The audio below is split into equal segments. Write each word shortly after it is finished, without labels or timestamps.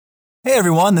Hey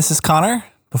everyone, this is Connor.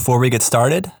 Before we get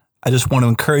started, I just want to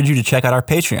encourage you to check out our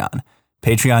Patreon,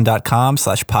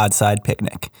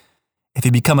 patreon.com/podsidepicnic. If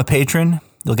you become a patron,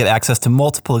 you'll get access to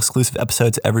multiple exclusive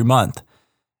episodes every month.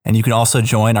 And you can also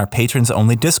join our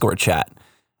patrons-only Discord chat,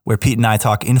 where Pete and I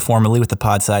talk informally with the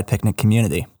Podside Picnic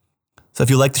community. So if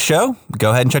you like the show,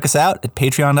 go ahead and check us out at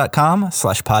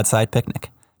patreon.com/podsidepicnic.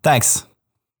 Thanks.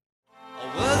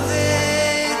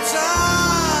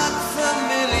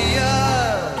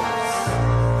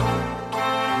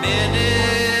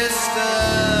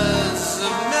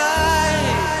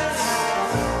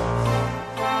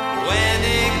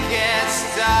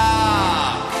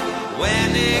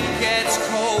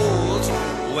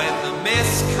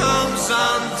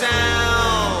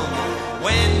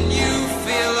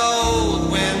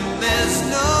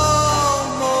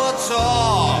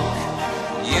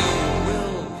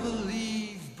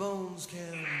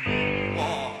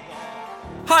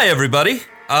 Hi, everybody.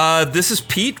 This is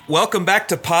Pete. Welcome back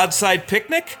to Podside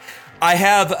Picnic. I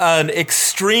have an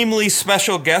extremely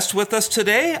special guest with us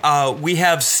today. We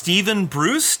have Stephen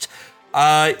Brust.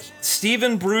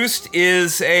 Stephen Brust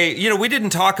is we didn't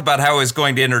talk about how I was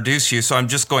going to introduce you, so I'm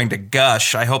just going to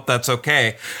gush. I hope that's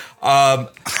okay.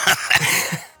 Well,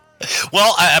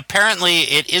 apparently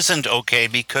it isn't okay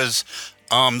because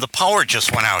the power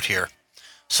just went out here.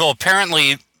 So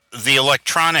apparently the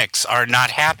electronics are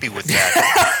not happy with that.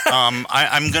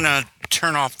 I'm going to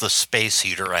turn off the space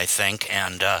heater, I think,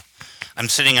 and I'm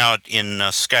sitting out in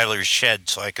Skylar's shed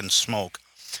so I can smoke.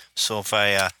 So if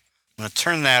I'm going to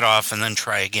turn that off and then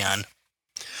try again.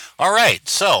 All right,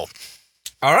 so.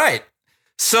 Can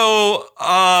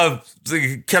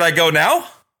I go now?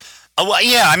 Well,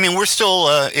 yeah, I mean, we're still,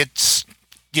 it's,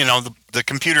 the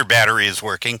computer battery is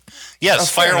working. Yes,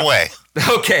 fire away.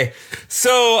 Okay,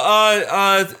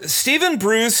 so Stephen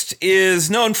Brust is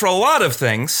known for a lot of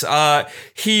things.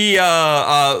 He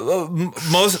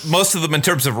most of them in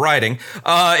terms of writing.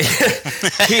 Yeah,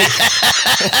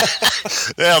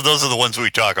 those are the ones we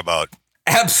talk about.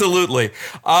 Absolutely.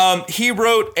 He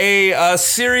wrote a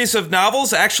series of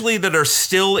novels, actually, that are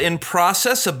still in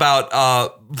process about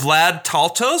Vlad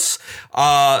Taltos,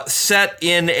 set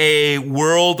in a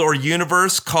world or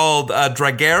universe called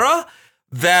Dragera.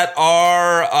 That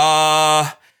are,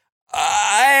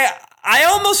 I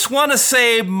almost want to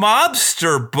say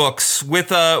mobster books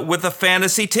with a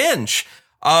fantasy tinge.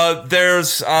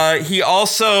 He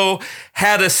also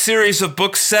had a series of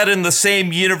books set in the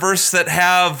same universe that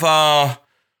have,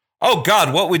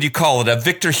 what would you call it? A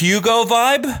Victor Hugo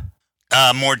vibe?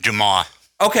 More Dumas.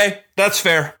 Okay, that's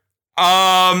fair.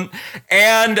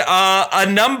 And a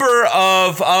number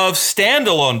of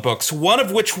standalone books, one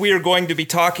of which we are going to be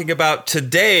talking about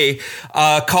today,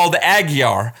 called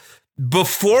Agyar.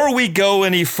 Before we go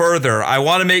any further, I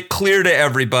want to make clear to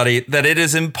everybody that it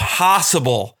is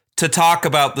impossible to talk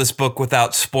about this book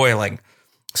without spoiling.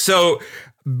 So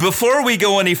before we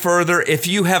go any further, if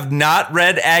you have not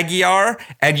read Agyar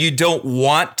and you don't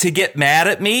want to get mad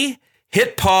at me,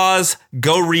 hit pause,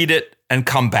 go read it, and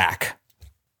come back.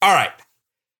 All right.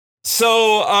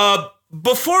 So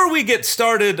before we get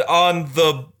started on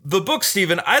the book,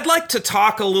 Stephen, I'd like to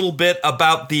talk a little bit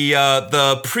about the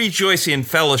Pre-Joycean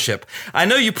Fellowship. I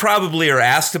know you probably are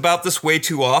asked about this way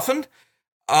too often.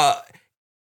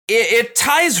 It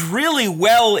ties really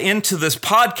well into this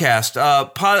podcast,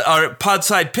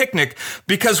 Podside Picnic,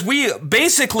 because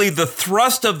the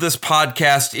thrust of this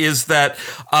podcast is that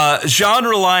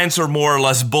genre lines are more or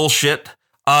less bullshit.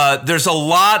 There's a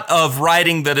lot of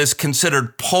writing that is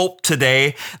considered pulp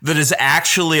today that is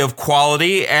actually of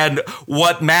quality, and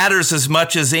what matters as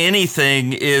much as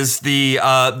anything is the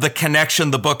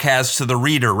connection the book has to the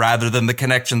reader rather than the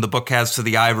connection the book has to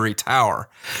the ivory tower.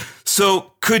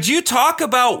 So could you talk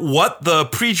about what the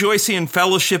Pre-Joycean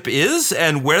Fellowship is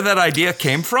and where that idea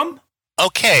came from?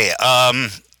 Okay,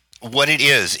 what it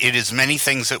is many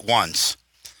things at once.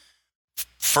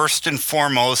 First and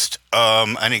foremost,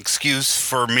 an excuse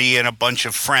for me and a bunch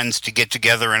of friends to get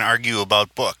together and argue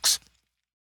about books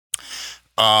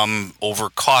over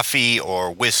coffee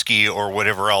or whiskey or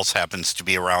whatever else happens to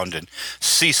be around, and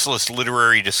ceaseless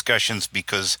literary discussions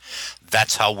because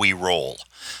that's how we roll.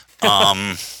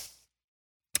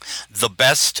 The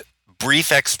best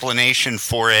brief explanation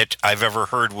for it I've ever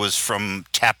heard was from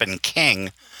Tappan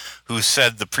King, who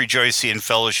said the Pre-Joycean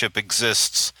Fellowship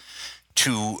exists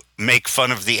to make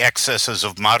fun of the excesses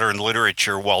of modern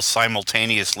literature while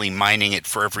simultaneously mining it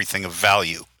for everything of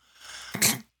value.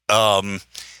 The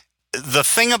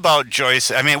thing about Joyce,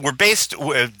 I mean,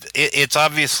 it's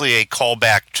obviously a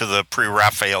callback to the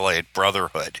Pre-Raphaelite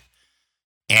Brotherhood.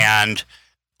 And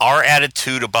our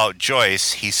attitude about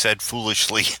Joyce, he said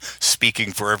foolishly,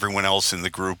 speaking for everyone else in the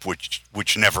group,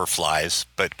 which never flies,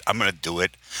 but I'm going to do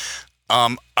it.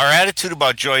 Our attitude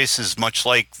about Joyce is much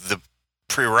like the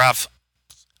pre-Raph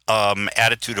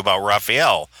attitude about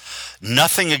Raphael. They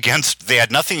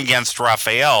had nothing against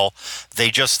Raphael.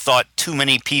 They just thought too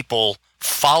many people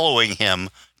following him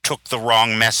took the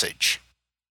wrong message.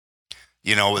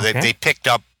 You know, Okay. they picked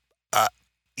up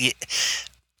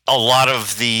a lot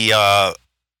of the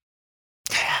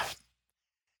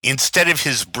instead of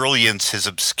his brilliance, his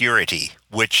obscurity,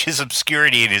 which his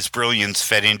obscurity and his brilliance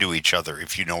fed into each other,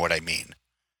 if you know what I mean.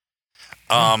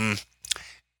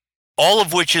 All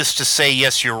of which is to say,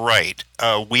 yes, you're right.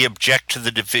 We object to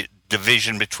the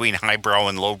division between highbrow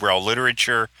and lowbrow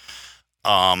literature.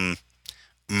 My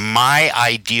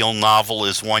ideal novel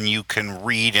is one you can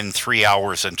read in 3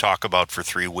 hours and talk about for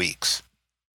 3 weeks.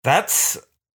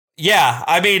 Yeah,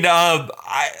 I mean,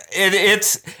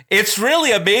 it's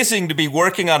really amazing to be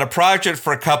working on a project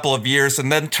for a couple of years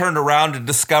and then turn around and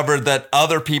discover that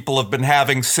other people have been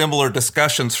having similar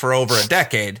discussions for over a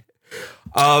decade.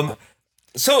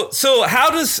 So how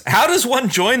does one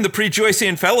join the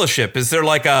Pre-Joycean Fellowship? Is there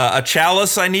like a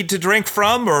chalice I need to drink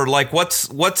from, or like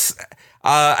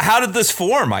how did this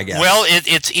form, I guess? Well,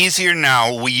 it's easier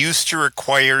now. We used to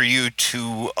require you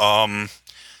to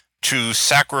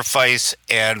sacrifice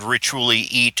and ritually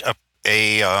eat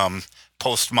a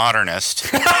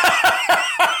postmodernist.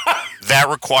 That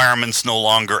requirement's no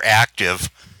longer active.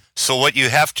 So what you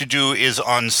have to do is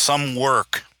on some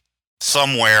work,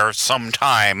 somewhere,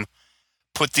 sometime,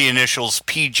 put the initials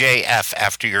PJF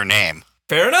after your name.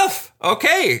 Fair enough.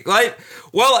 Okay. I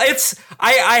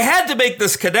had to make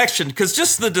this connection because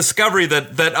just the discovery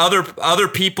that other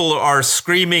people are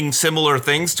screaming similar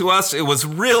things to us, it was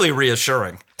really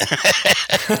reassuring.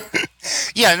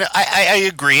 Yeah, I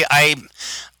agree.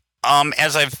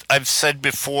 As I've said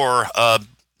before,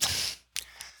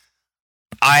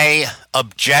 I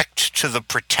object to the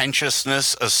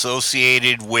pretentiousness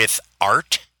associated with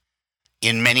art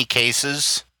in many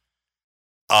cases.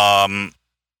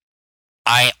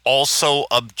 I also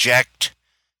object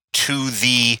to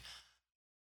the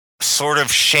sort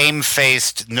of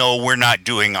shamefaced, no, we're not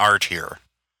doing art here.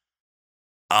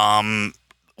 The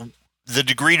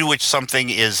degree to which something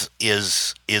is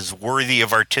worthy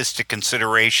of artistic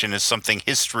consideration is something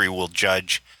history will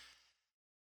judge.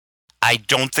 I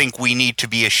don't think we need to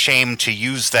be ashamed to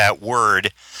use that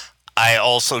word. I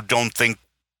also don't think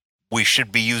we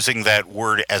should be using that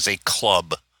word as a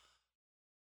club.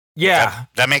 Yeah.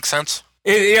 That makes sense?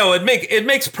 It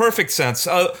makes perfect sense.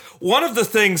 One of the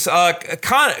things,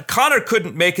 Connor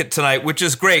couldn't make it tonight, which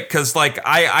is great because, like,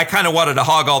 I kind of wanted to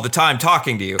hog all the time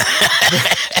talking to you.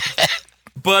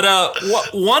 But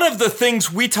one of the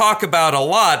things we talk about a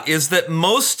lot is that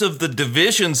most of the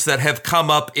divisions that have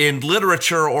come up in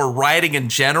literature or writing in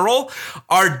general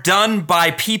are done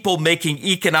by people making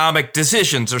economic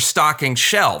decisions or stocking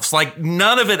shelves. Like,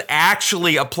 none of it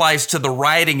actually applies to the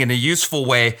writing in a useful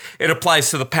way. It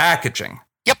applies to the packaging.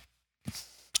 Yep.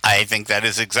 I think that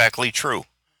is exactly true.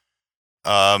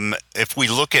 If we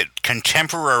look at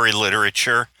contemporary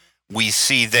literature, we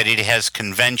see that it has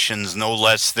conventions no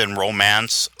less than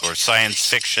romance or science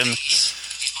fiction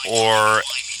or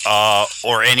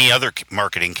any other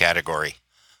marketing category.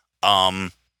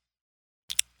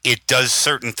 It does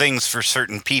certain things for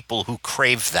certain people who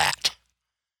crave that.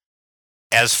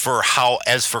 As for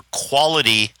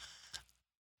quality,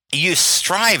 you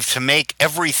strive to make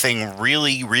everything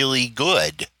really, really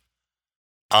good.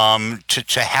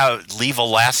 To leave a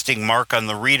lasting mark on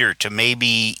the reader, to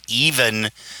maybe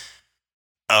even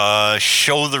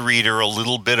show the reader a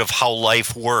little bit of how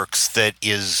life works that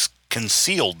is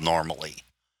concealed normally,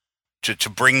 to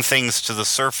bring things to the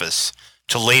surface,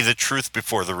 to lay the truth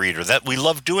before the reader. That we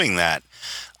love doing that.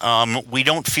 We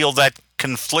don't feel that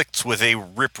conflicts with a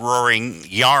rip-roaring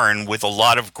yarn with a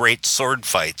lot of great sword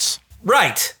fights.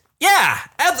 Right. Yeah.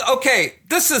 Okay.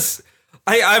 This is.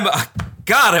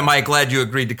 God, am I glad you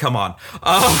agreed to come on.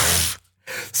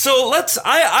 So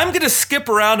I'm going to skip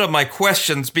around on my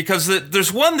questions because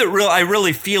there's one that I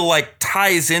really feel like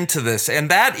ties into this, and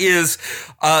that is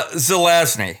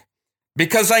Zelazny.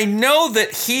 Because I know that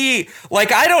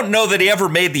I don't know that he ever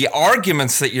made the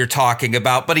arguments that you're talking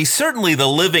about, but he's certainly the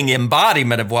living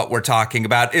embodiment of what we're talking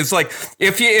about. It's like,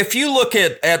 if you look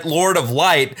at Lord of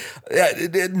Light,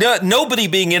 nobody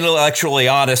being intellectually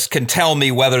honest can tell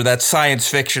me whether that's science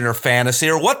fiction or fantasy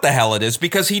or what the hell it is,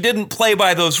 because he didn't play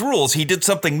by those rules. He did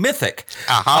something mythic.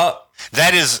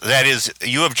 That is,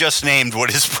 you have just named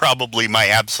what is probably my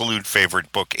absolute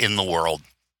favorite book in the world.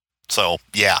 So,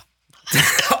 yeah.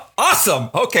 Awesome.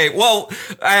 Okay. Well,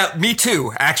 me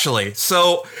too, actually.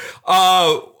 So,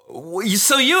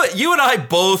 you and I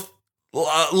both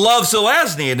love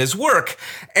Zelazny and his work,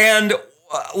 and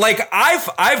like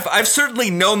I've certainly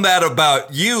known that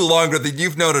about you longer than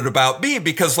you've known it about me,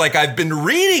 because like I've been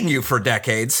reading you for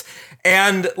decades,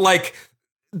 and like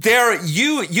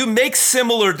you make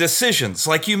similar decisions.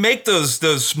 Like you make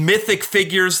those mythic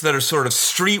figures that are sort of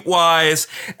streetwise,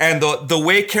 and the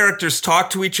way characters talk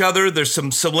to each other. There's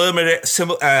some similarities,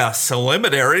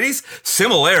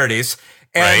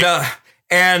 and Right.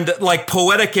 And like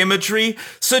poetic imagery.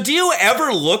 So do you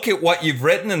ever look at what you've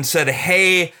written and said,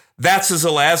 hey, that's a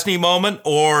Zelazny moment,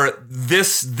 or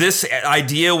this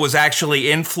idea was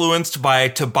actually influenced by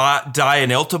Tobadiah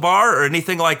and Iltabar, or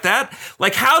anything like that?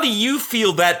 Like, how do you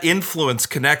feel that influence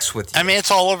connects with you? I mean, it's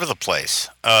all over the place.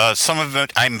 Some of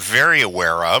it I'm very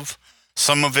aware of.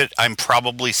 Some of it I'm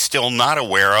probably still not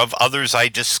aware of. Others I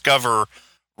discover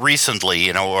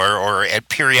recently, or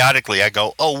periodically I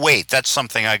go, oh, wait, that's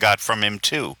something I got from him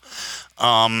too.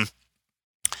 One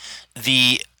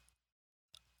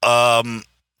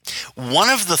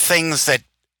of the things that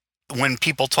when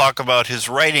people talk about his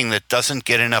writing that doesn't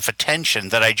get enough attention,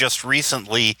 that I just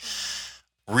recently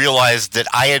realized that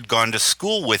I had gone to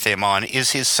school with him on,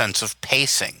 is his sense of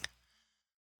pacing.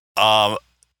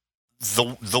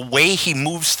 The way he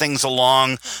moves things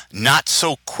along, not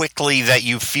so quickly that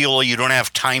you feel you don't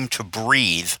have time to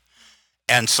breathe,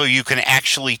 and so you can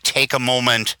actually take a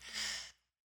moment,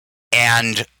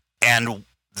 and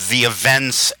the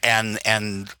events and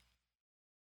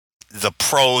the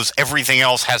prose, everything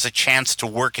else has a chance to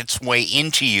work its way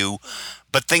into you,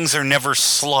 but things are never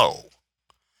slow.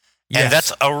 Yes. And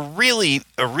that's a really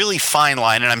fine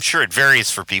line, and I'm sure it varies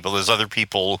for people. There's other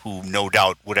people who no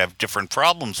doubt would have different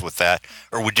problems with that,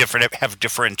 or would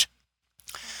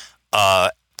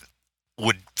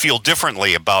feel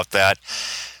differently about that.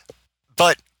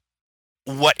 But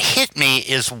what hit me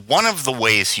is one of the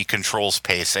ways he controls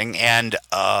pacing, and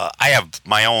I have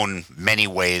my own many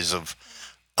ways of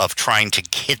trying to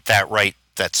hit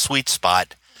that sweet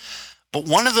spot. But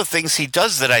one of the things he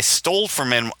does that I stole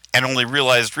from him and only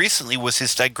realized recently was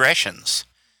his digressions.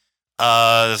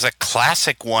 There's a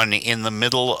classic one in the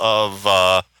middle of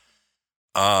Isle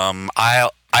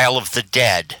of the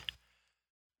Dead,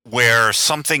 where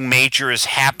something major has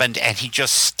happened and he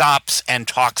just stops and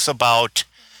talks about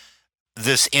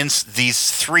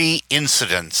these three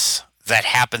incidents that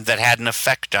happened that had an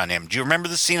effect on him. Do you remember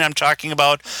the scene I'm talking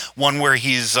about? One where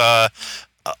he's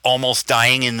almost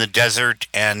dying in the desert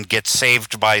and gets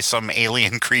saved by some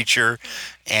alien creature,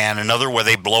 and another where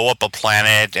they blow up a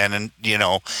planet, and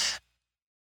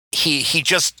he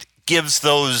just gives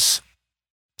those,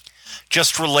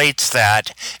 just relates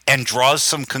that and draws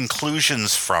some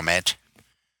conclusions from it,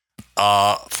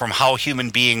 from how human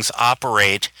beings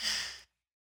operate.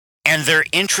 And they're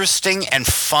interesting and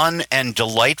fun and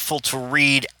delightful to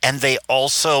read, and they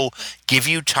also give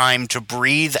you time to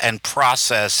breathe and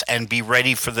process and be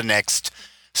ready for the next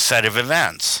set of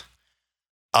events.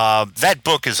 That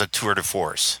book is a tour de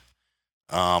force.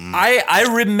 I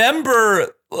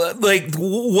remember, like,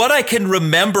 what I can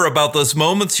remember about those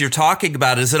moments you're talking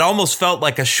about is it almost felt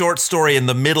like a short story in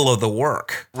the middle of the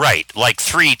work. Right, like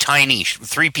three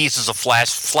pieces of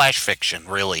flash fiction,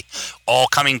 really, all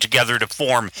coming together to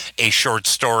form a short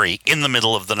story in the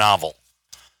middle of the novel.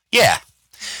 Yeah,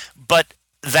 but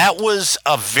that was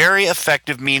a very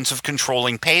effective means of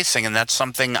controlling pacing, and that's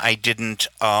something I didn't...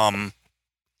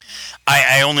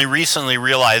 I only recently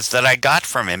realized that I got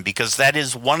from him, because that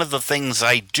is one of the things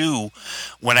I do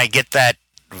when I get that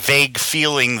vague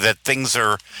feeling that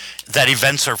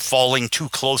events are falling too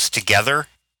close together.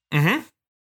 Mm-hmm.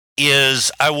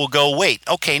 Is I will go, wait,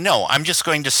 okay, no, I'm just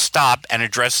going to stop and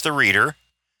address the reader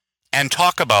and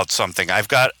talk about something. I've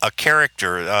got a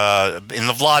character in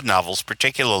the Vlad novels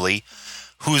particularly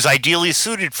who's ideally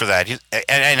suited for that.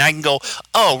 And I can go,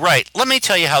 oh, right, let me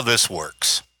tell you how this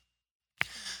works.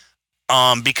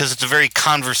 Because it's a very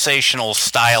conversational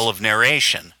style of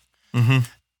narration. Mm-hmm.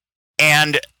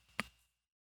 And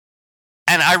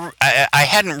I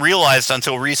hadn't realized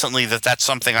until recently that that's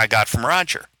something I got from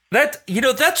Roger.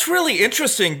 That's really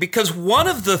interesting, because one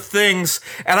of the things,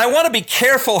 and I want to be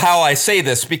careful how I say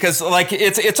this, because like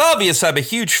it's obvious I'm a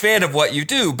huge fan of what you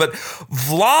do, but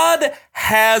Vlad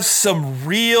has some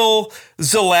real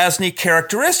Zelazny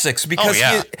characteristics because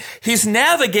he's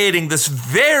navigating this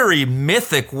very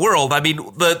mythic world. I mean,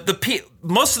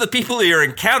 most of the people you're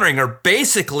encountering are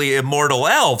basically immortal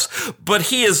elves, but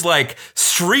he is like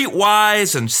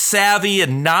streetwise and savvy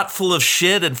and not full of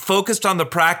shit and focused on the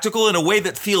practical in a way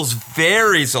that feels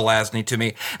very Zelazny to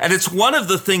me. And it's one of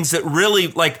the things that really,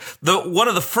 like, one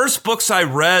of the first books I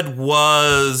read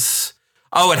was...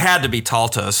 Oh, it had to be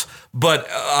Taltos, but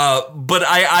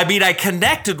I mean, I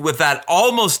connected with that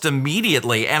almost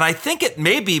immediately, and I think it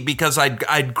may be because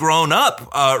I'd grown up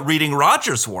reading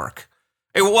Roger's work.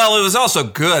 It was also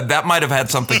good. That might have had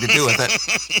something to do with it.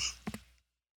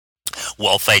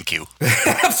 Well, thank you.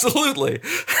 Absolutely.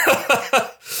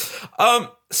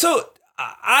 So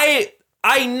I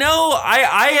know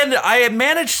I had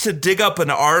managed to dig up an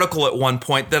article at one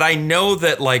point that I know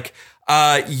that like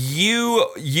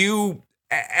you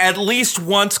at least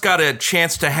once got a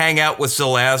chance to hang out with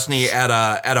Zelazny at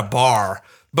a bar,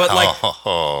 but like,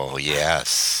 oh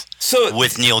yes, so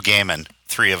with Neil Gaiman,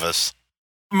 3 of us.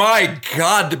 My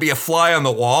God, to be a fly on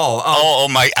the wall. Oh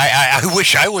my! I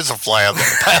wish I was a fly on the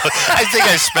wall. I think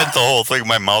I spent the whole thing with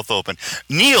my mouth open.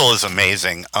 Neil is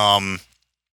amazing.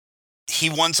 He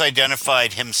once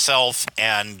identified himself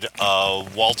and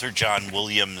Walter John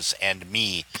Williams and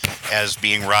me as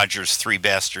being Roger's 3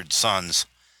 bastard sons.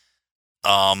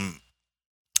 And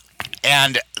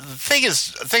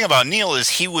the thing about Neil is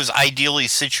he was ideally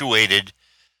situated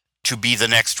to be the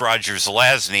next Roger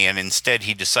Zelazny, and instead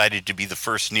he decided to be the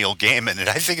first Neil Gaiman, and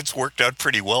I think it's worked out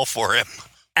pretty well for him.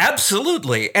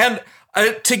 Absolutely. And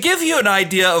to give you an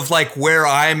idea of like where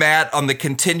I'm at on the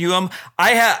continuum,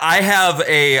 I have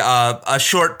a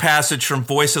short passage from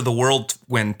Voice of the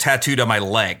Whirlwind tattooed on my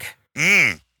leg.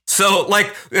 So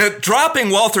like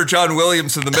dropping Walter John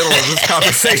Williams in the middle of this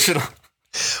conversation.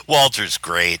 Walter's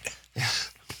great.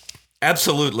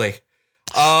 Absolutely.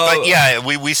 But yeah,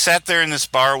 we sat there in this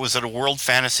bar. It was at a World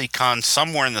Fantasy Con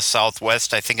somewhere in the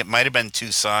Southwest. I think it might have been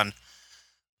Tucson.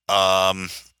 And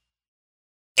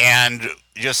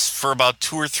just for about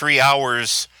 2 or 3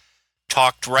 hours,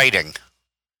 talked writing.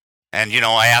 And,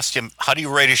 I asked him, how do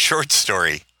you write a short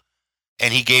story?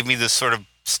 And he gave me this sort of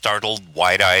startled,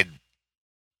 wide-eyed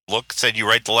look, said, you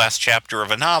write the last chapter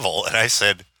of a novel. And I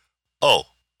said, oh.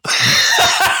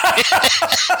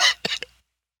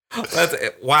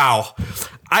 Wow.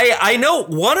 I know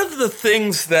one of the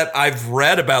things that I've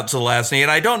read about Zelazny,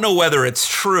 and I don't know whether it's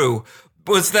true,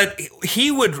 was that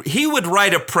he would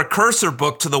write a precursor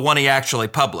book to the one he actually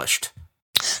published.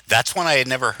 That's one I had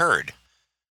never heard.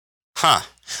 Huh.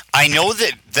 I know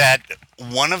that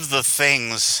one of the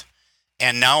things,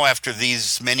 and now after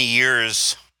these many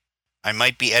years, I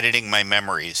might be editing my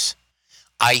memories.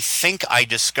 I think I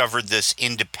discovered this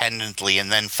independently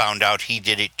and then found out he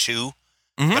did it too.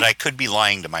 Mm-hmm. But I could be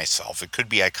lying to myself. It could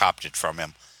be I copped it from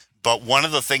him. But one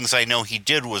of the things I know he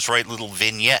did was write little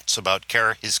vignettes about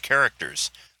his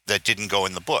characters that didn't go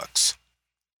in the books.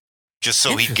 Just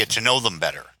so he'd get to know them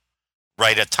better.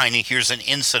 Write a tiny, here's an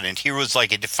incident. Here was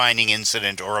like a defining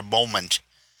incident or a moment,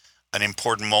 an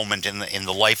important moment in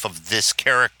the life of this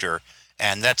character.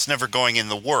 And that's never going in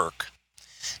the work.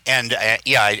 And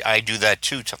I do that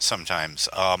too sometimes.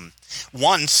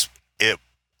 Once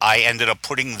I ended up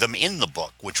putting them in the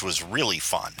book, which was really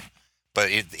fun, but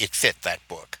it fit that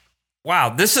book. Wow,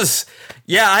 this is,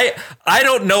 I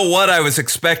don't know what I was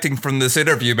expecting from this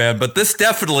interview, man, but this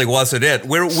definitely wasn't it.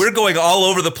 We're going all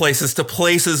over the places to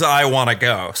places I want to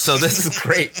go. So this is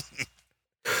great.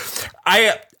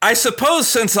 I suppose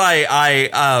since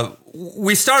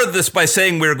we started this by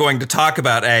saying we were going to talk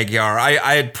about Agyar,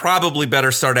 I'd probably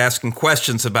better start asking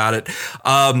questions about it.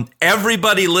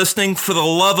 Everybody listening, for the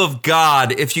love of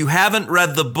God, if you haven't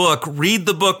read the book, read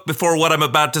the book before what I'm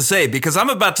about to say, because I'm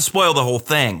about to spoil the whole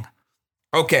thing.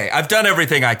 Okay, I've done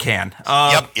everything I can.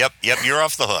 Yep, you're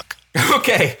off the hook.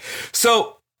 Okay,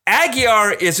 so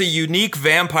Agyar is a unique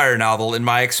vampire novel in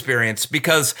my experience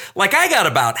because, like, I got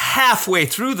about halfway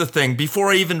through the thing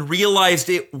before I even realized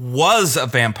it was a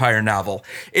vampire novel.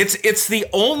 It's the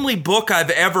only book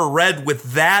I've ever read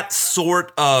with that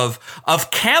sort of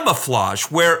camouflage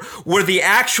where the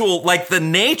actual, like, the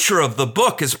nature of the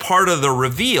book is part of the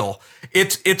reveal.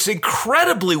 It's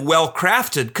incredibly well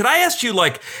crafted. Could I ask you,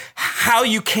 like, how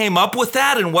you came up with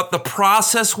that and what the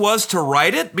process was to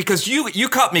write it? Because you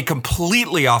caught me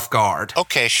completely off guard.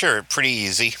 Okay, sure. Pretty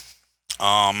easy.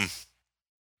 Let's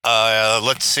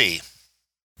see.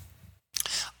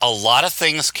 A lot of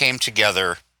things came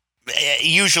together.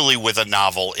 Usually with a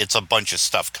novel, it's a bunch of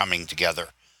stuff coming together.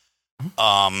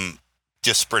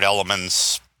 Disparate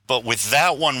elements. But with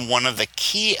that one of the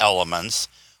key elements,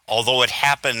 although it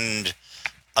happened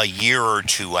a year or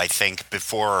two, I think,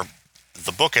 before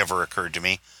the book ever occurred to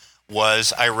me,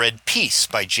 was I read Peace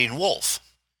by Gene Wolfe.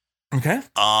 Okay.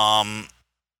 Have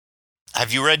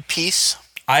you read Peace?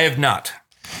 I have not.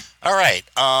 All right.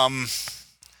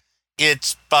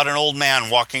 It's about an old man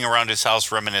walking around his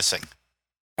house reminiscing.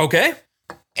 Okay.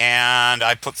 And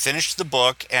I finished the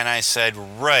book, and I said,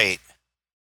 right,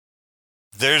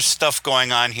 there's stuff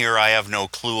going on here I have no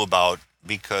clue about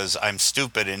because I'm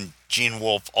stupid, and Gene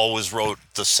Wolfe always wrote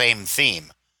the same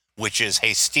theme, which is,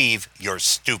 hey, Steve, you're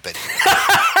stupid.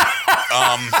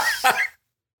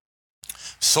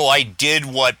 So I did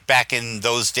what back in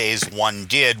those days one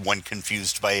did when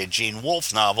confused by a Gene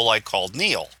Wolfe novel. I called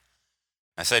Neil.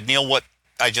 I said, Neil,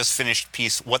 I just finished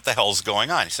Peace. What the hell's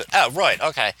going on? He said, oh, right,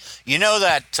 okay. You know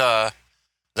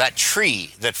that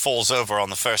tree that falls over on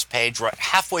the first page? Right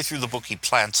halfway through the book, he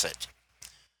plants it.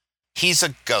 He's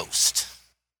a ghost.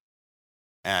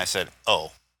 And I said,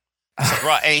 oh. I said,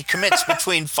 right, and he commits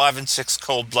between 5 and 6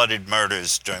 cold-blooded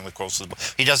murders during the course of the book.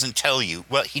 He doesn't tell you.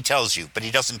 Well, he tells you, but he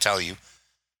doesn't tell you.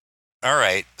 All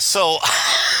right, so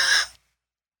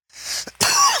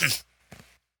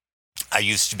I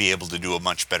used to be able to do a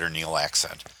much better Neil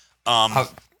accent.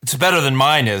 It's better than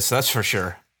mine is, that's for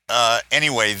sure.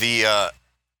 Anyway,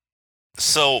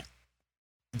 so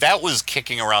that was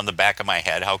kicking around the back of my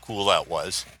head, how cool that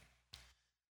was.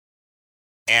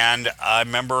 And I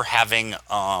remember having,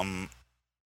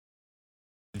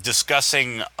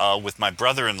 discussing with my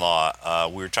brother-in-law,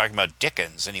 we were talking about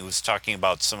Dickens, and he was talking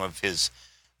about some of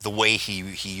the way he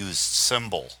used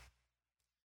symbol.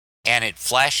 And it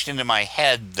flashed into my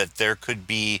head that there could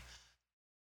be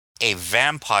a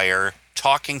vampire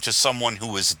talking to someone who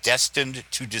was destined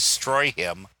to destroy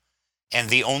him, and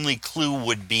the only clue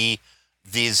would be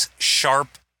these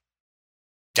sharp,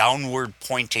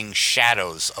 downward-pointing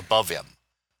shadows above him,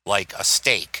 like a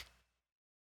stake.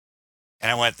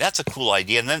 And I went, that's a cool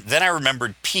idea. And then I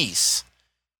remembered Peace,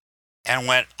 and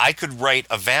went, I could write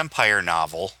a vampire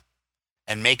novel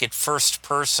and make it first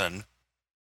person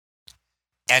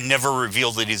and never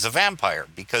reveal that he's a vampire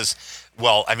because,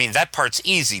 well, I mean, that part's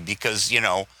easy because,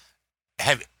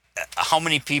 how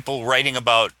many people writing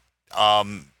about,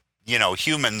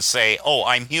 humans say, oh,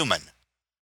 I'm human.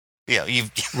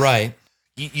 Right.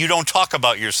 You don't talk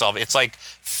about yourself. It's like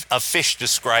a fish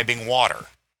describing water.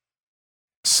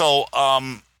 So,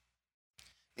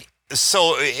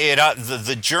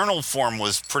 the journal form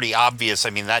was pretty obvious. I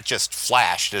mean, that just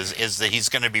flashed is that he's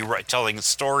going to be telling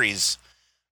stories,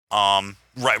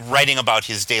 writing about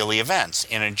his daily events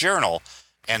in a journal.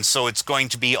 And so it's going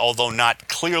to be, although not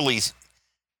clearly,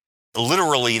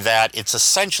 literally that, it's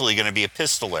essentially going to be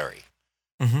epistolary,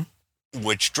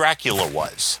 which Dracula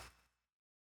was.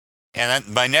 And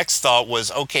then my next thought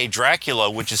was, okay, Dracula,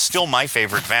 which is still my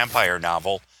favorite vampire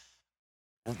novel,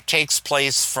 takes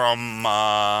place from,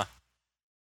 let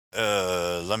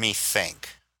me think.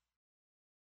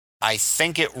 I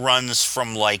think it runs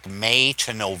from like May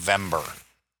to November.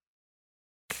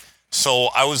 So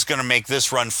I was going to make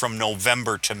this run from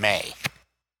November to May.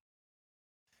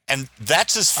 And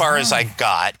that's as far as I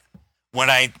got when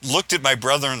I looked at my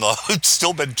brother-in-law, who'd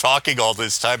still been talking all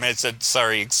this time. And I said,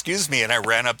 sorry, excuse me. And I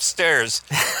ran upstairs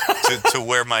to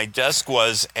where my desk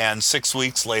was. And 6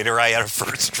 weeks later, I had a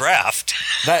first draft.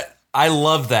 I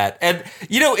love that. And,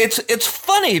 it's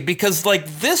funny because, like,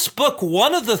 this book,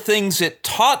 one of the things it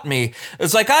taught me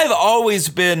is, like, I've always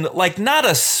been, like, not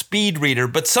a speed reader,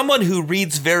 but someone who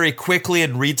reads very quickly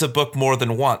and reads a book more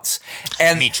than once.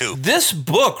 And me too. This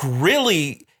book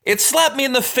really... It slapped me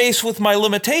in the face with my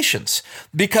limitations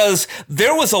because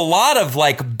there was a lot of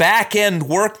like back end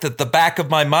work that the back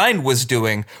of my mind was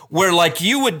doing where like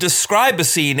you would describe a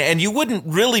scene and you wouldn't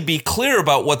really be clear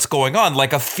about what's going on.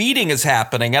 Like a feeding is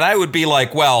happening and I would be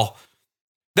like, well,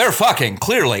 they're fucking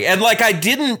clearly. And like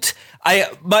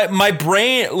my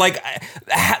brain, like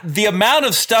the amount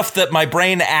of stuff that my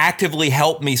brain actively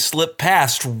helped me slip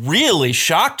past really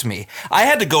shocked me. I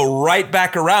had to go right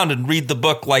back around and read the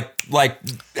book like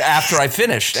after I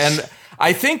finished. And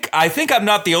I think I'm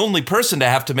not the only person to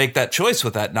have to make that choice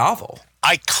with that novel.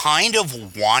 I kind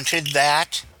of wanted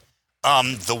that.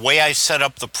 The way I set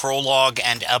up the prologue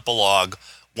and epilogue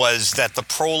was that the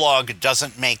prologue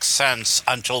doesn't make sense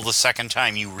until the second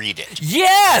time you read it.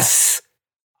 Yes!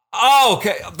 Oh,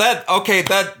 okay.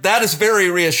 That is very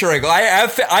reassuring.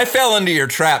 I fell into your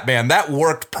trap, man. That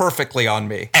worked perfectly on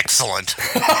me. Excellent.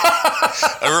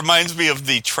 It reminds me of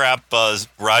the trap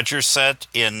Roger set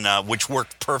in which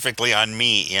worked perfectly on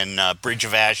me in Bridge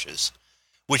of Ashes,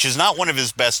 which is not one of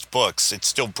his best books. It's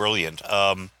still brilliant.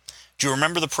 Do you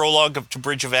remember the prologue to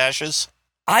Bridge of Ashes?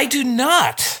 I do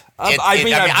not.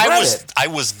 I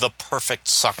was the perfect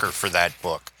sucker for that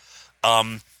book.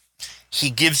 He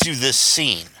gives you this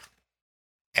scene.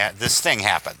 This thing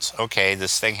happens. Okay,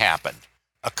 this thing happened.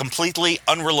 A completely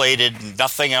unrelated,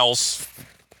 nothing else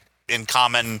in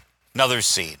common, another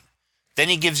scene. Then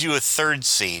he gives you a third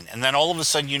scene, and then all of a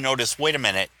sudden you notice, wait a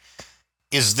minute,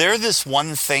 is there this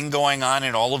one thing going on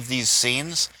in all of these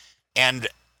scenes? And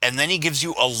then he gives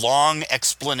you a long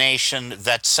explanation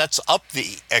that sets up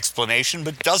the explanation,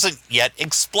 but doesn't yet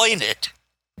explain it.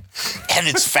 And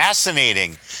it's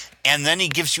fascinating. And then he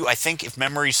gives you, I think, if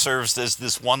memory serves, there's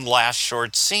this one last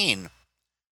short scene.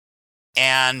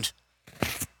 And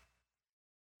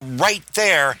right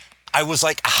there, I was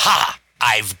like, aha,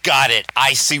 I've got it.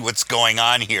 I see what's going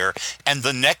on here. And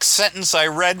the next sentence I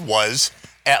read was,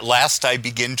 at last I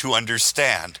begin to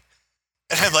understand.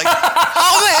 And I'm like,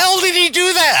 how the hell did he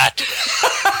do that?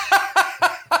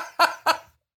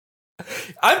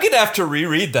 I'm going to have to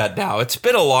reread that now. It's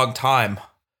been a long time.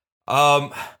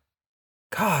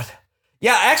 God.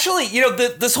 Yeah, actually,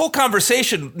 this whole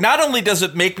conversation, not only does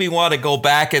it make me want to go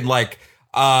back and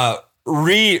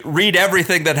read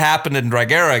everything that happened in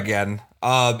Dragera again,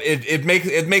 it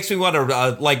makes me want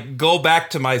to go back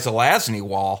to my Zelazny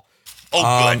wall.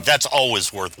 Oh, good. That's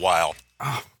always worthwhile.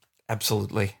 Oh,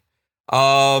 absolutely.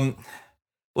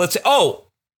 Let's see. Oh,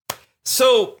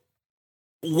 so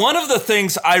one of the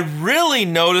things I really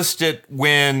noticed it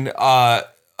when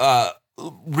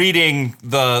reading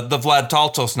the Vlad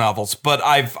Taltos novels, but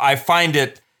I find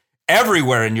it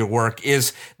everywhere in your work,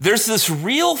 is there's this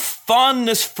real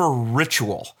fondness for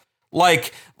ritual.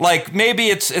 Like maybe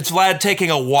it's Vlad taking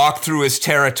a walk through his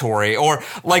territory, or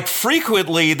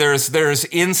frequently there's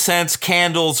incense,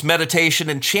 candles, meditation,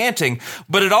 and chanting,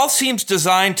 but it all seems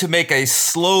designed to make a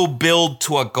slow build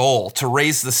to a goal, to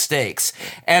raise the stakes.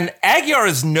 And Agyar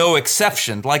is no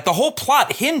exception. The whole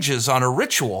plot hinges on a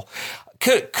ritual.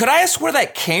 Could I ask where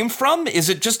that came from? Is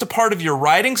it just a part of your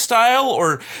writing style,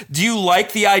 or do you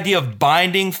like the idea of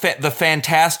binding the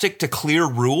fantastic to clear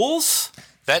rules?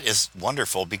 That is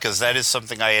wonderful, because that is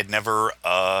something I had never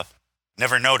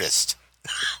noticed.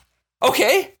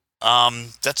 Okay.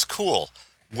 That's cool.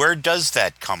 Where does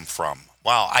that come from?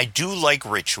 Wow, I do like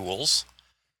rituals.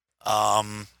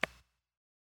 I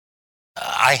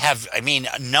have,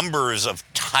 numbers of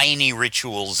tiny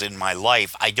rituals in my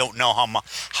life. I don't know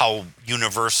how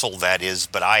universal that is,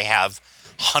 but I have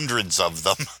hundreds of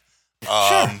them.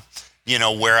 Sure.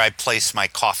 Where I place my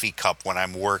coffee cup when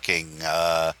I'm working,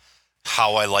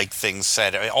 how I like things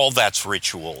said, all that's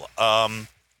ritual. I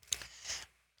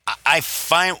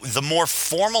find the more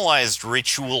formalized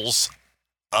rituals,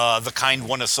 the kind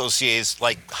one associates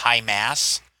like High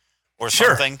Mass or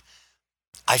something,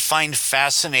 I find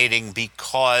fascinating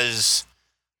because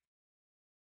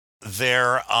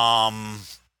they're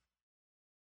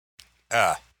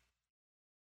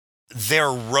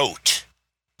rote,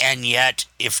 and yet,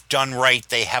 if done right,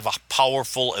 they have a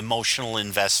powerful emotional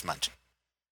investment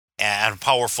and a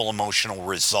powerful emotional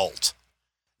result.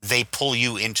 They pull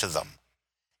you into them.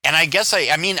 And I guess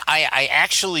I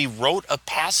actually wrote a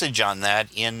passage on that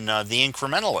in The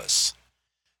Incrementalists.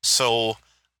 So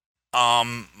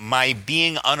my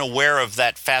being unaware of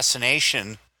that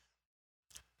fascination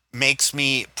makes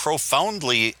me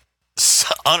profoundly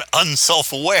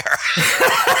unself-aware.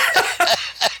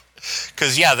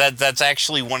 Because, that's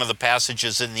actually one of the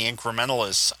passages in The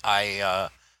Incrementalists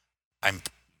I'm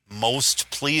most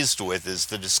pleased with, is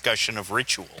the discussion of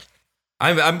ritual.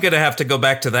 I'm going to have to go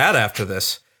back to that after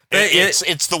this.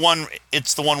 It's the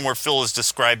one where Phil is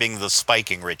describing the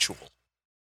spiking ritual.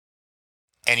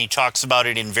 And he talks about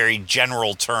it in very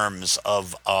general terms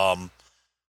of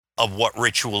what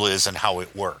ritual is and how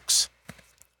it works.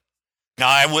 Now,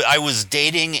 I was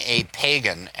dating a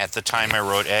pagan at the time I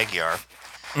wrote Agyar.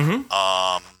 Mm-hmm.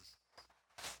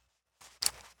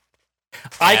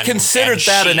 I considered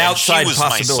that an outside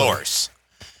possibility. She was my source.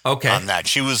 Okay. On that,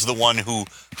 she was the one who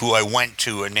I went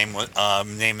to. Her name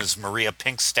is Maria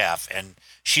Pinkstaff, and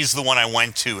she's the one I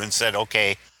went to and said,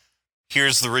 "Okay,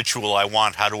 here's the ritual I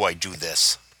want. How do I do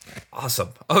this?" Awesome.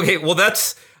 Okay, well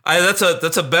that's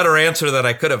a better answer than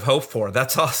I could have hoped for.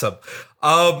 That's awesome.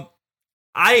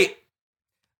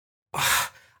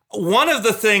 One of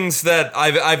the things that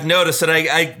I've noticed,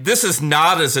 and this is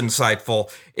not as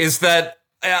insightful, is that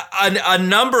a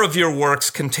number of your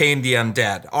works contain the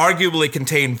undead, arguably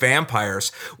contain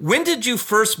vampires. When did you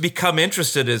first become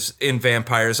interested in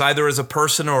vampires, either as a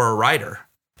person or a writer?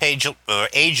 Age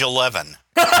 11.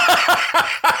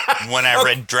 When I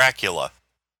read Dracula.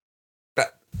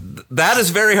 That is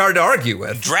very hard to argue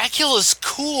with. Dracula's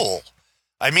cool.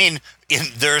 I mean,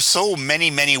 there are so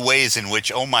many ways in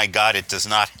which, oh my God, it does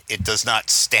not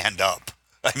stand up.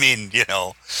 I mean,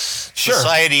 Sure.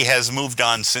 Society has moved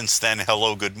on since then.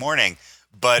 Hello, good morning.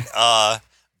 But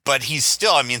he's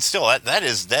still, that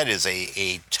is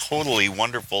a totally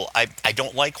wonderful. I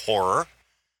don't like horror,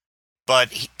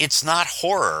 but it's not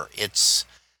horror. It's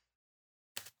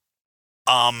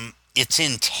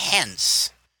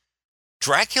intense.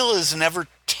 Dracula is never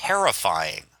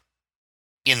terrifying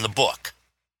in the book.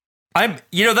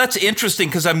 That's interesting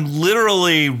because I'm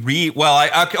literally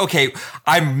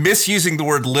I'm misusing the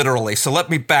word literally. So let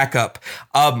me back up.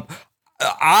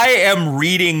 I am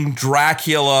reading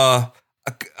Dracula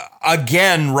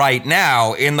again right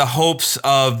now in the hopes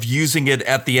of using it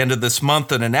at the end of this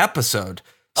month in an episode.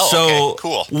 Oh, okay,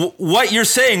 cool. What you're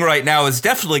saying right now is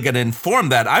definitely going to inform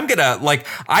that. I'm going to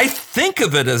I think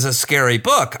of it as a scary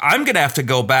book. I'm going to have to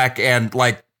go back and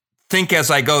think as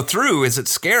I go through, is it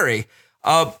scary?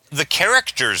 The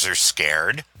characters are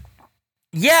scared.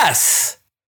 Yes,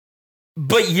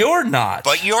 but you're not.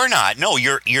 No,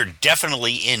 you're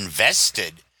definitely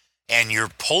invested, and you're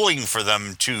pulling for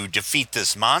them to defeat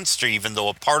this monster, even though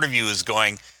a part of you is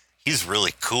going, he's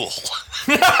really cool.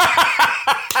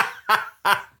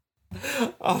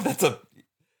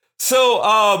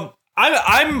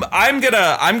 I'm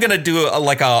gonna do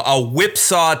a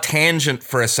whipsaw tangent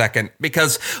for a second,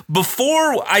 because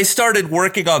before I started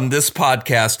working on this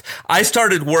podcast, I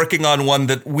started working on one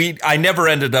that I never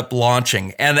ended up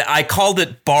launching, and I called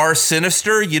it Bar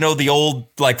Sinister. The old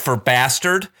for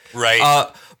bastard,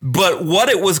 right? But what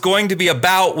it was going to be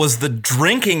about was the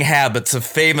drinking habits of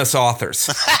famous authors.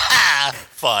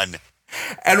 Fun.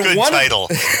 And good title.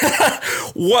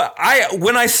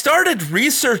 When I started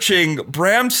researching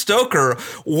Bram Stoker,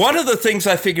 one of the things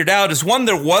I figured out is, one,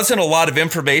 there wasn't a lot of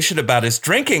information about his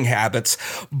drinking habits,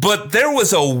 but there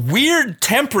was a weird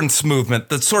temperance movement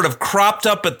that sort of cropped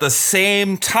up at the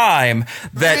same time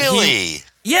that really?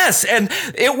 Yes, and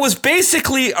it was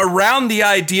basically around the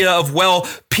idea of, well,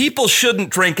 people shouldn't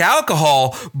drink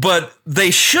alcohol, but they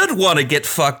should want to get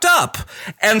fucked up.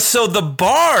 And so the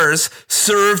bars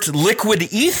served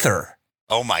liquid ether.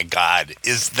 Oh my God,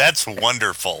 that's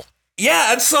wonderful.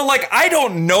 Yeah, and so I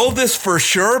don't know this for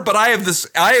sure, but I have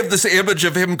this image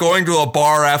of him going to a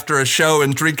bar after a show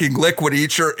and drinking liquid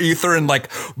ether and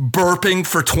burping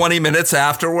for 20 minutes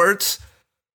afterwards.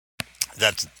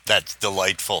 That's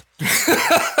delightful.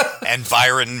 And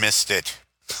Byron missed it.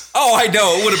 Oh, I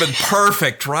know. It would have been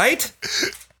perfect, right?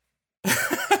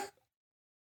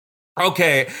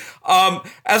 Okay.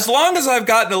 As long as I've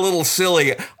gotten a little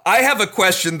silly, I have a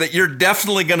question that you're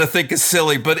definitely going to think is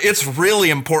silly, but it's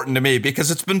really important to me because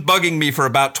it's been bugging me for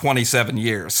about 27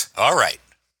 years. All right.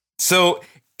 So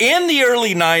in the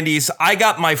early 90s, I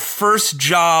got my first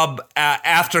job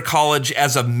after college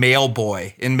as a mail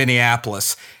boy in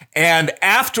Minneapolis. And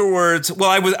afterwards,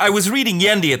 I was reading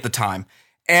Yendi at the time,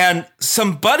 and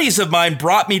some buddies of mine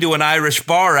brought me to an Irish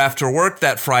bar after work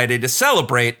that Friday to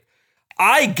celebrate.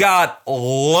 I got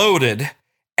loaded,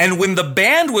 and when the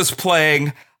band was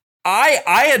playing,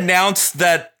 I announced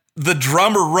that the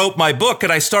drummer wrote my book,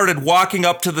 and I started walking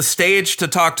up to the stage to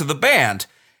talk to the band.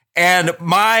 And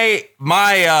my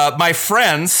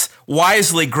friends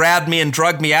wisely grabbed me and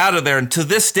drugged me out of there. And to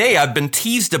this day, I've been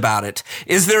teased about it.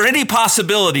 Is there any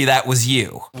possibility that was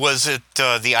you? Was it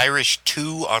the Irish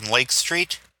 2 on Lake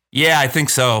Street? Yeah, I think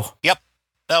so. Yep,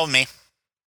 that was me.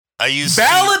 I used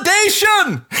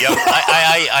validation. Yep,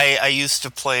 I used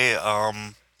to play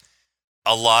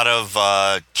a lot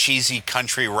of cheesy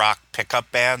country rock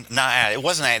pickup band. Nah, it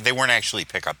wasn't. They weren't actually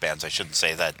pickup bands. I shouldn't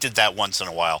say that. Did that once in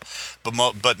a while,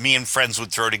 but me and friends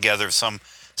would throw together some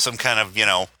kind of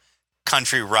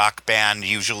country rock band,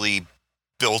 usually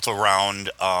built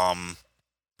around a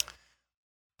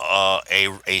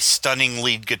stunning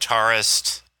lead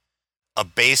guitarist, a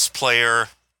bass player,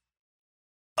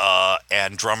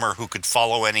 and drummer who could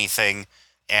follow anything,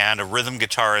 and a rhythm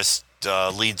guitarist.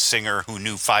 Lead singer who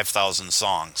knew 5,000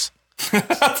 songs.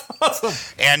 That's awesome.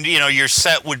 And, your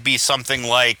set would be something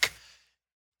like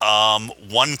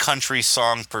one country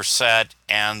song per set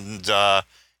and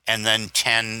then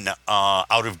 10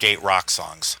 out-of-date rock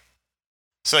songs.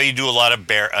 So you do a lot of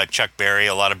Chuck Berry,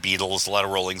 a lot of Beatles, a lot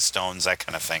of Rolling Stones, that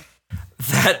kind of thing.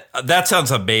 That sounds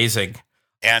amazing.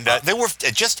 And they were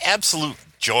just absolute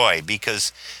joy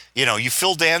because, you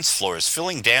fill dance floors.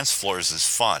 Filling dance floors is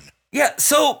fun. Yeah,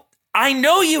 so I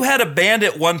know you had a band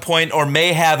at one point, or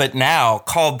may have it now,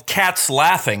 called Cats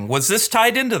Laughing. Was this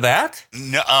tied into that?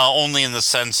 No, only in the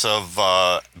sense of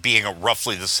being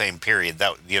roughly the same period.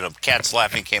 That Cats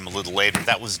Laughing came a little later.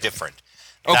 That was different.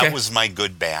 Okay. That was my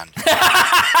good band.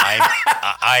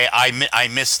 I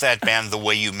miss that band the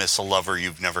way you miss a lover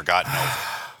you've never gotten over.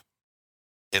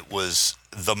 It was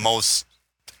the most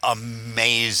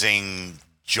amazing,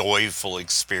 joyful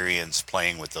experience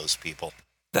playing with those people.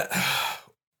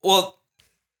 Well,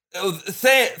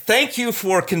 thank you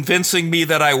for convincing me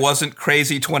that I wasn't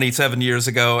crazy 27 years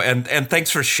ago, and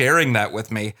thanks for sharing that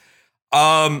with me.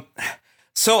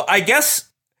 So I guess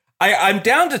I'm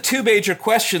down to two major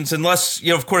questions, unless,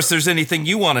 of course, there's anything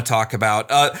you want to talk about.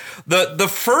 The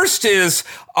first is,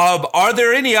 are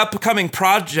there any upcoming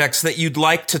projects that you'd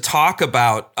like to talk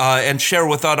about and share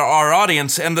with our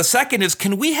audience? And the second is,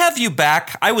 can we have you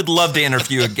back? I would love to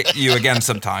interview you again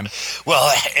sometime.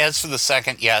 Well, as for the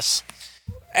second, yes.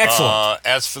 Excellent.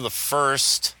 As for the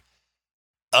first,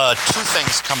 two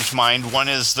things come to mind. One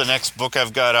is the next book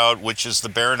I've got out, which is The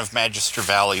Baron of Magister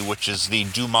Valley, which is the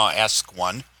Dumas-esque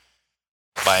one.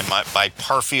 By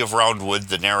Parfee of Roundwood,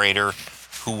 the narrator,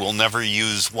 who will never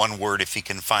use one word if he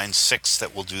can find six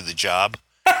that will do the job.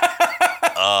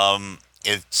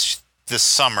 It's this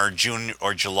summer, June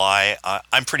or July.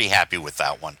 I'm pretty happy with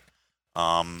that one.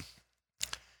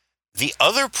 The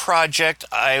other project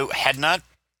I had not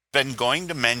been going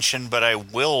to mention, but I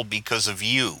will because of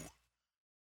you.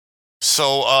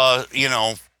 So,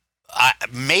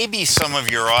 maybe some of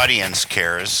your audience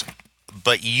cares,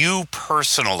 but you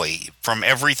personally, from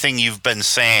everything you've been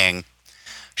saying,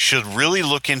 should really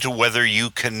look into whether you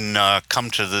can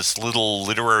come to this little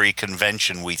literary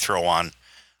convention we throw on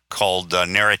called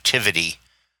Narrativity.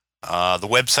 The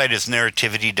website is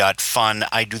narrativity.fun.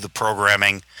 I do the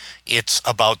programming. It's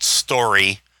about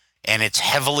story, and it's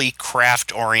heavily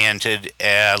craft-oriented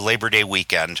Labor Day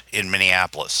weekend in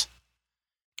Minneapolis.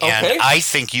 And Okay. I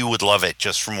think you would love it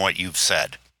just from what you've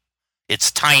said. It's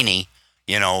tiny.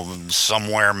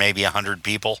 Somewhere maybe 100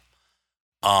 people.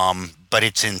 But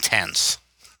it's intense.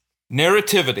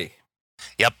 Narrativity.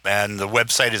 Yep, and the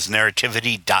website is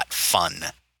narrativity.fun.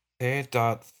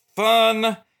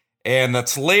 Fun, and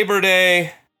that's Labor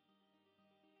Day.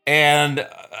 And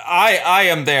I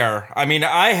am there. I mean,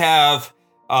 I have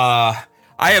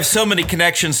so many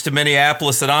connections to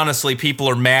Minneapolis that honestly people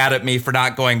are mad at me for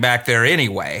not going back there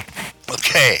anyway.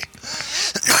 Okay.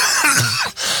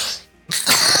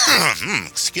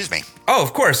 Excuse me. Oh,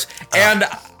 of course. And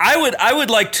I would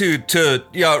like to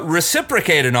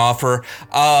reciprocate an offer.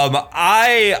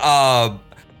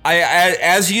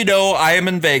 As you know, I am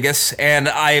in Vegas, and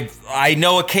I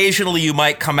know occasionally you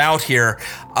might come out here.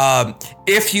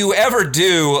 If you ever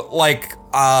do,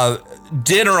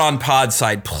 dinner on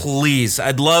Podside, please.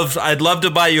 I'd love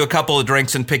to buy you a couple of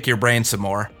drinks and pick your brain some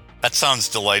more. That sounds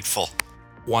delightful.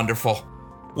 Wonderful.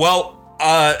 Well,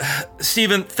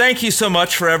 Stephen, thank you so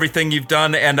much for everything you've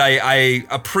done, and I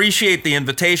appreciate the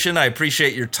invitation. I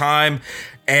appreciate your time,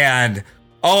 and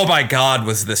oh my God,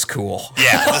 was this cool.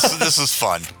 Yeah, this is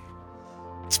fun.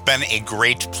 It's been a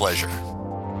great pleasure.